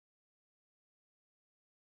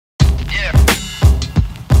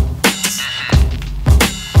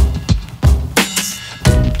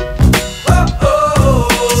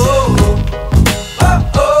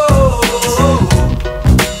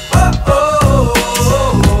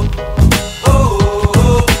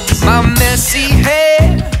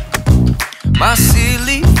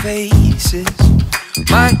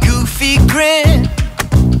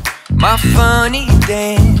my funny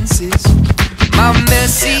dances, my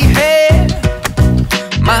messy hair,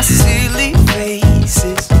 my silly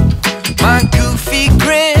faces, my goofy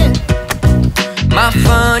grin, my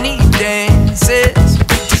funny dances.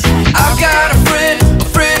 I've got a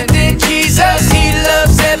friend in Jesus. He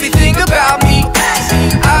loves everything about me.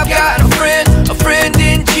 I've got a friend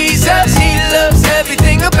in Jesus. He loves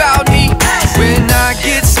everything about me. When I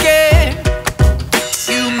get scared,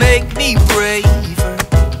 you make me braver.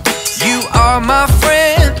 You are my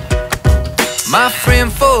friend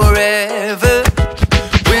forever.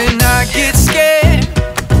 When I get scared,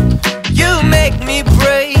 you make me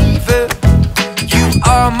braver. You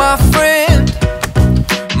are my friend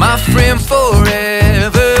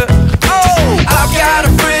forever. Oh, I've got a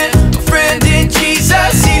friend in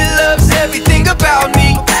Jesus. He loves everything about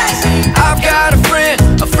me. I've got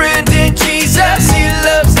a friend in Jesus. He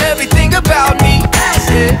loves everything about me.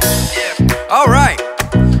 Yeah. All right.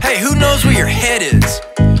 Hey, who knows where your head is?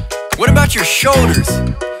 What about your shoulders?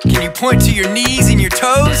 Can you point to your knees and your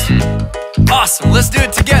toes? Awesome, let's do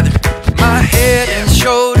it together. My head and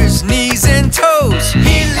shoulders, knees and toes.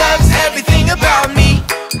 He loves everything about me.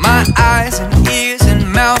 My eyes and ears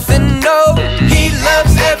and mouth and nose. He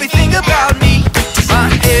loves everything about me. My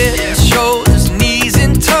head and shoulders, knees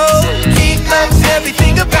and toes. He loves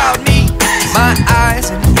everything about me. My eyes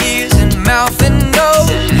and ears and mouth and nose.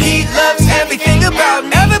 He loves everything about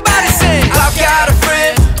me. Everybody sing. I've got a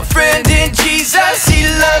friend in Jesus. He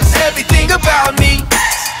loves everything about me.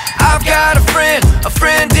 I've got a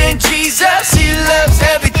friend in Jesus. He loves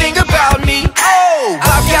everything about me. Oh,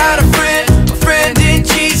 I've got a friend in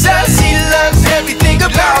Jesus. He loves everything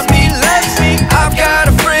about me. Loves me. I've got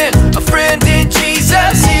a friend in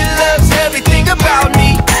Jesus. He loves everything about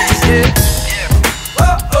me. Yeah.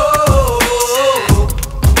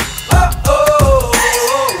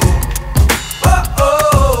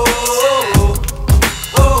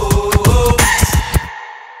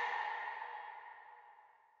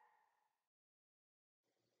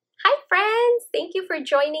 Thank you for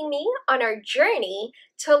joining me on our journey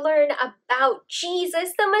to learn about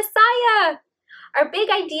Jesus the Messiah. Our big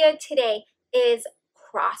idea today is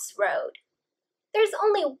crossroad. There's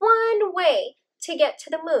only one way to get to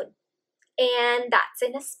the moon, and that's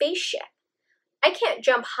in a spaceship. I can't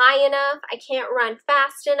jump high enough, I can't run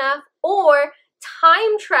fast enough, or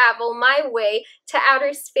time travel my way to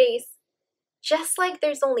outer space. Just like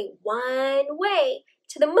there's only one way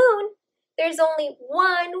to the moon, there's only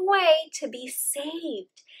one way to be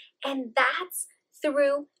saved, and that's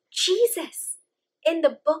through Jesus. In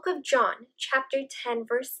the book of John, chapter 10,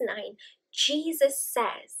 verse 9, Jesus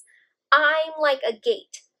says, I'm like a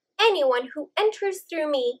gate. Anyone who enters through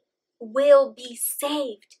me will be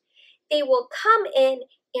saved. They will come in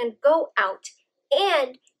and go out,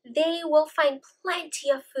 and they will find plenty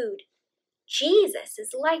of food. Jesus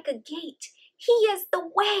is like a gate. He is the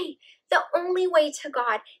way, the only way to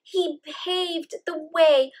God. He paved the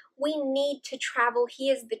way we need to travel.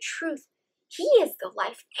 He is the truth. He is the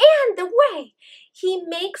life and the way. He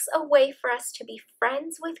makes a way for us to be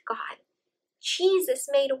friends with God. Jesus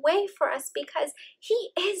made a way for us because He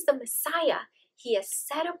is the Messiah. He is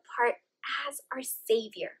set apart as our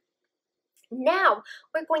Savior. Now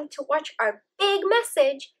we're going to watch our big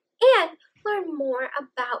message and learn more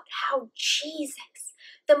about how Jesus,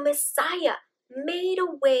 the Messiah, made a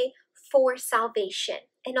way for salvation.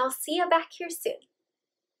 And I'll see you back here soon.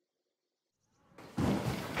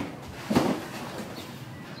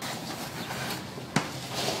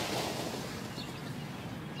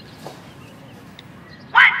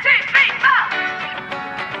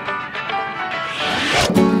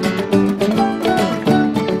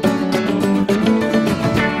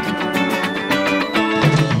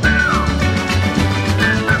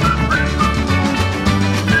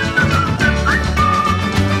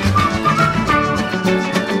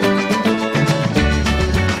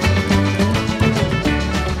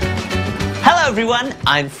 Everyone,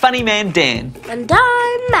 I'm Funny Man Dan. And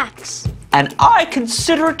I'm Max. And I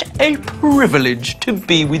consider it a privilege to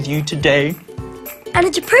be with you today. And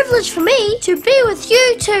it's a privilege for me to be with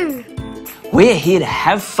you too. We're here to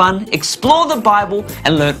have fun, explore the Bible,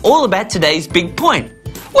 and learn all about today's big point.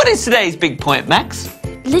 What is today's big point, Max?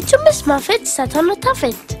 Little Miss Muffet sat on a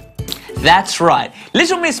tuffet. That's right.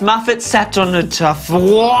 Little Miss Muffet sat on a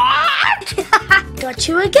What? Got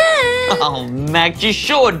you again. Oh, Max, you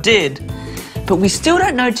sure did. But we still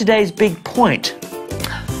don't know today's big point.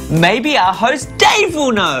 Maybe our host Dave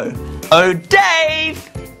will know. Oh, Dave!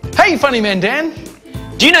 Hey, Funny Man Dan.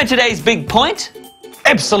 Do you know today's big point?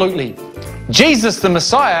 Absolutely. Jesus the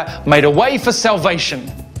Messiah made a way for salvation.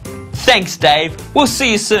 Thanks, Dave. We'll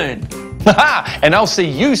see you soon. And I'll see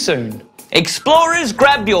you soon. Explorers,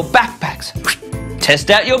 grab your backpacks, test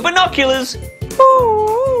out your binoculars,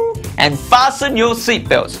 and fasten your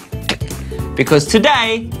seatbelts. Because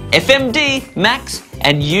today, FMD, Max,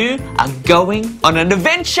 and you are going on an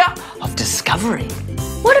adventure of discovery.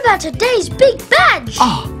 What about today's big badge?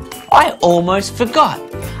 Oh, I almost forgot.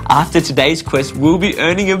 After today's quest, we'll be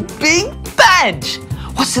earning a big badge.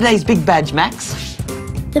 What's today's big badge, Max?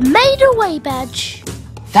 The Made Away badge.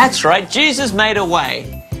 That's right, Jesus made a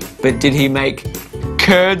way. But did he make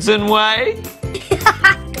curds and whey?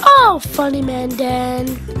 Oh, funny man Dan.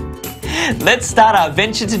 Let's start our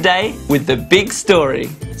adventure today with the big story.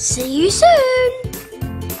 See you soon.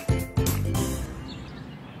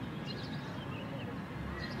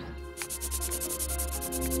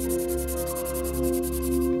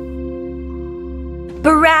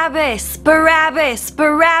 Barabbas! Barabbas!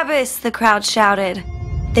 Barabbas! The crowd shouted.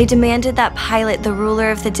 They demanded that Pilate, the ruler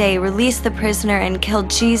of the day, release the prisoner and kill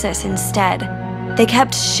Jesus instead. They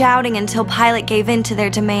kept shouting until Pilate gave in to their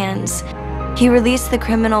demands. He released the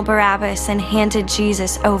criminal Barabbas and handed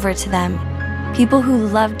Jesus over to them. People who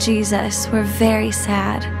loved Jesus were very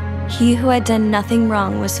sad. He who had done nothing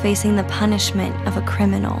wrong was facing the punishment of a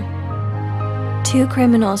criminal. 2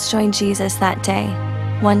 criminals joined Jesus that day,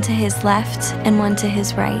 one to his left and one to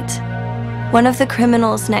his right. One of the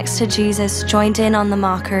criminals next to Jesus joined in on the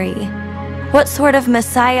mockery. "What sort of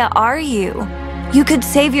Messiah are you? You could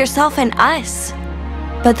save yourself and us."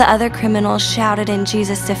 But the other criminal shouted in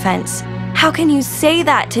Jesus' defense, "How can you say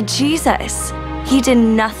that to Jesus? He did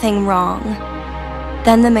nothing wrong."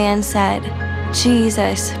 Then the man said,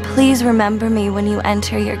 "Jesus, please remember me when you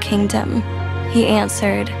enter your kingdom." He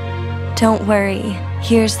answered, "Don't worry,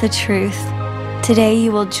 here's the truth. Today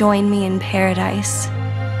you will join me in paradise."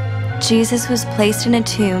 Jesus was placed in a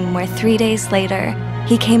tomb where 3 days later,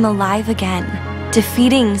 he came alive again,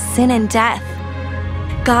 defeating sin and death.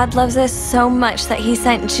 God loves us so much that he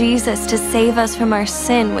sent Jesus to save us from our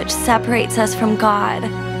sin, which separates us from God.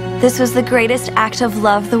 This was the greatest act of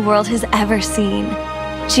love the world has ever seen.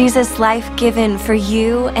 Jesus' life given for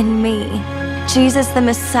you and me. Jesus the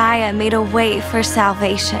Messiah made a way for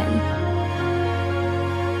salvation.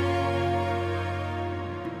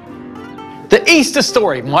 The Easter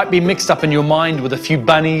story might be mixed up in your mind with a few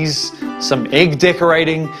bunnies, some egg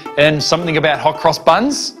decorating, and something about hot cross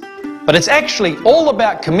buns. But it's actually all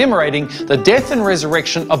about commemorating the death and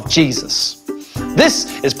resurrection of Jesus.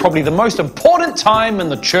 This is probably the most important time in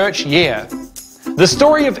the church year. The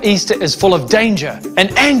story of Easter is full of danger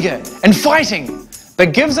and anger and fighting,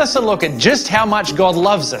 but gives us a look at just how much God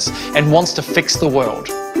loves us and wants to fix the world.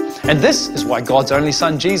 And this is why God's only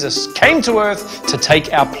Son, Jesus, came to earth to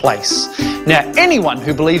take our place. Now, anyone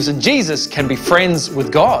who believes in Jesus can be friends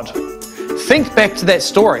with God. Think back to that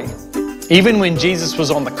story. Even when Jesus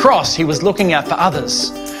was on the cross, he was looking out for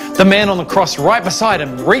others. The man on the cross right beside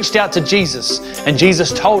him reached out to Jesus, and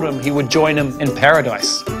Jesus told him he would join him in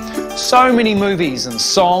paradise. So many movies and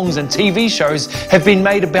songs and TV shows have been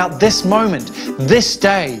made about this moment, this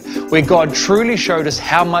day, where God truly showed us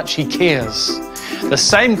how much he cares. The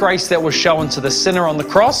same grace that was shown to the sinner on the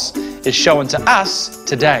cross is shown to us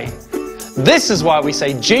today. This is why we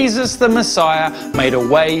say Jesus the Messiah made a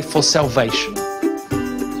way for salvation.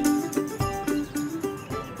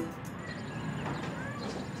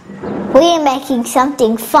 We are making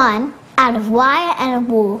something fun out of wire and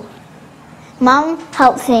wool. Mum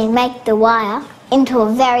helps me make the wire into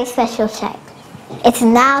a very special shape. It's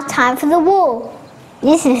now time for the wool.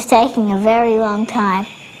 This is taking a very long time.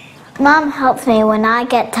 Mum helps me when I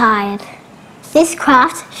get tired. This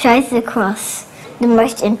craft shows the cross, the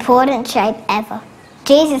most important shape ever.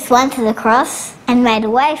 Jesus went to the cross and made a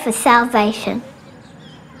way for salvation.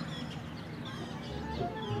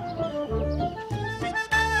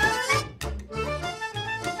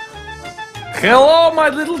 Hello, my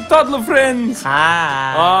little toddler friends.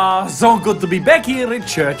 Hi. Ah, so good to be back here at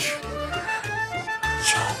church.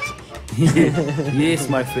 Yes,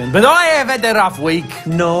 my friend. But I have had a rough week.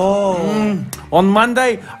 No. On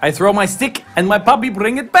Monday, I throw my stick and my puppy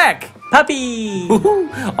bring it back. Puppy.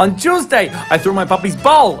 On Tuesday, I throw my puppy's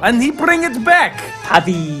ball and he bring it back.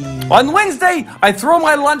 Puppy. On Wednesday, I throw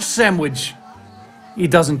my lunch sandwich. He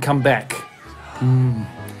doesn't come back.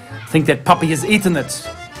 I think that puppy has eaten it.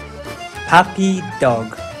 Puppy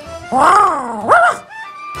dog.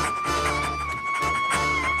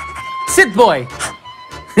 Sit, boy.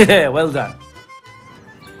 Well done.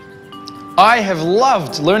 I have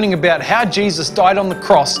loved learning about how Jesus died on the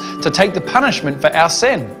cross to take the punishment for our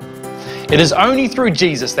sin. It is only through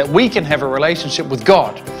Jesus that we can have a relationship with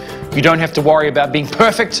God. You don't have to worry about being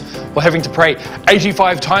perfect or having to pray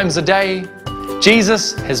 85 times a day.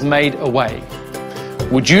 Jesus has made a way.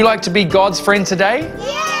 Would you like to be God's friend today?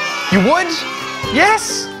 Yeah! You would?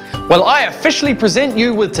 Yes? Well, I officially present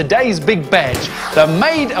you with today's big badge, the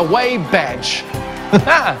Made a Way badge.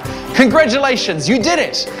 Congratulations, you did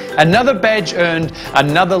it! Another badge earned,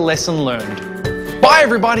 another lesson learned. Bye,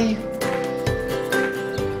 everybody!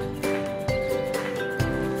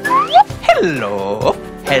 Hello,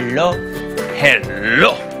 hello,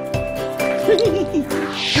 hello.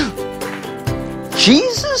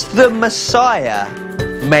 Jesus the Messiah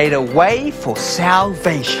made a way for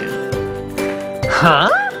salvation. Huh?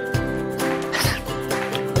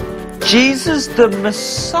 Jesus the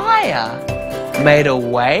Messiah made a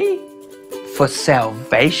way for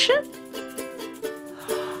salvation?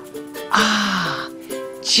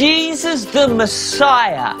 Jesus the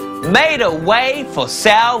Messiah made a way for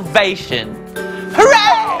salvation.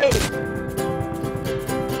 Hooray!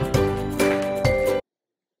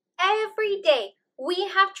 Every day we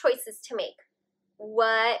have choices to make.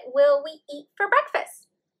 What will we eat for breakfast?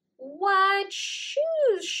 What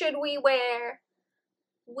shoes should we wear?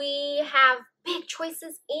 We have big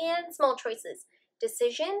choices and small choices.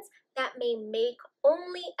 Decisions that may make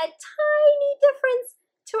only a tiny difference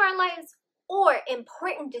to our lives, or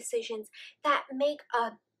important decisions that make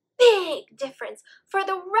a big difference for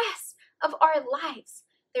the rest of our lives.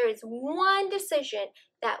 There is one decision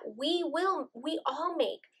that we all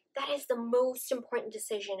make that is the most important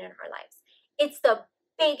decision in our lives. It's the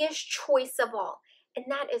biggest choice of all, and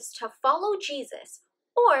that is to follow Jesus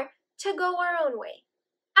or to go our own way.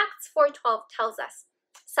 Acts 4:12 tells us,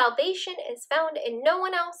 "Salvation is found in no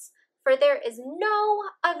one else, for there is no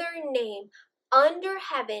other name under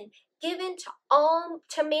heaven given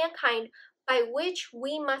to mankind by which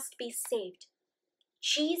we must be saved."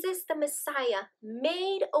 Jesus the Messiah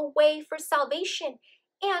made a way for salvation,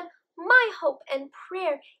 and my hope and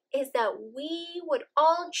prayer is that we would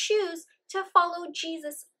all choose to follow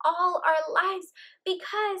Jesus all our lives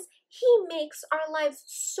because he makes our lives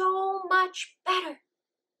so much better.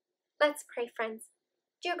 Let's pray, friends.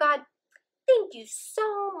 Dear God, thank you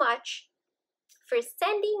so much for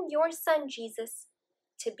sending your son Jesus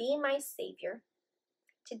to be my Savior,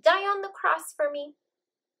 to die on the cross for me,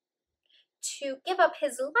 to give up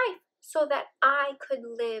his life so that I could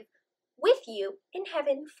live with you in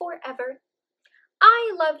heaven forever.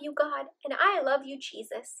 I love you, God, and I love you,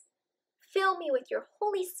 Jesus. Fill me with your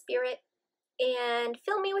Holy Spirit and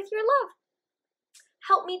fill me with your love.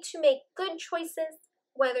 Help me to make good choices,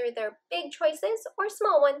 whether they're big choices or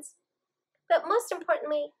small ones. But most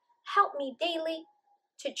importantly, help me daily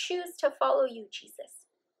to choose to follow you, Jesus.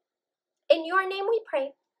 In your name we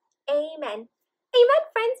pray. Amen. Amen,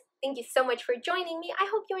 friends. Thank you so much for joining me. I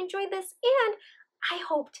hope you enjoyed this, and I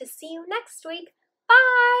hope to see you next week.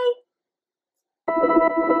 Bye!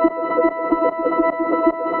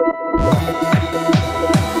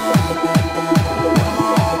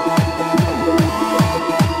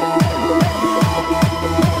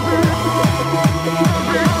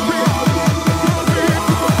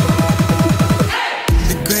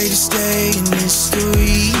 The greatest day in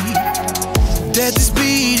history. Death is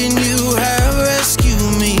beating, you have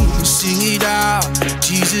rescued me. Sing it out,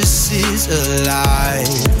 Jesus is alive.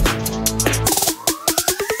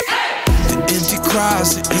 The empty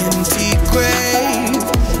cross, the empty grave,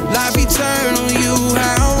 life eternal, you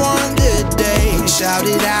have won the day. Shout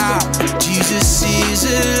it out, Jesus is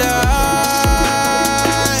alive.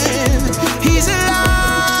 He's alive.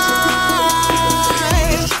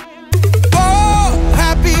 Oh,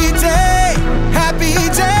 happy day, happy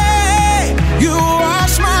day. You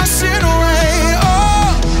wash my sin away.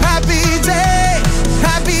 Oh, happy day,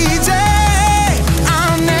 happy day.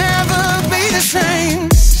 I'll never be the same.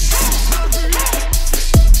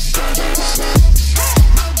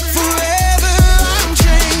 Forever I'm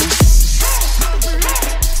changed.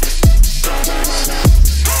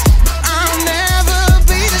 I'll never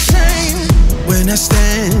be the same. When I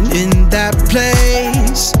stand in that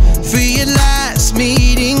place, free at last,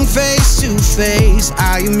 meeting face to face.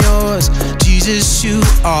 I am yours, Jesus, you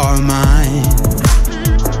are mine.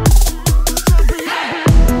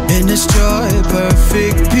 In this joy,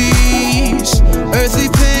 perfect peace, earthly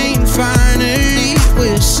pain finally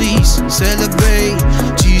will cease. Celebrate,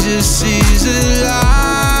 Jesus is alive.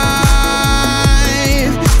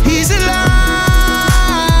 He's alive.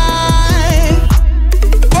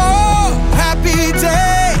 Oh, happy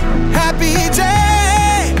day, happy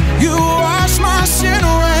day. You wash my sin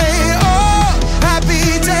away. Oh,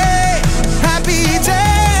 happy day, happy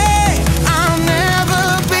day. I'll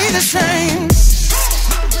never be the same.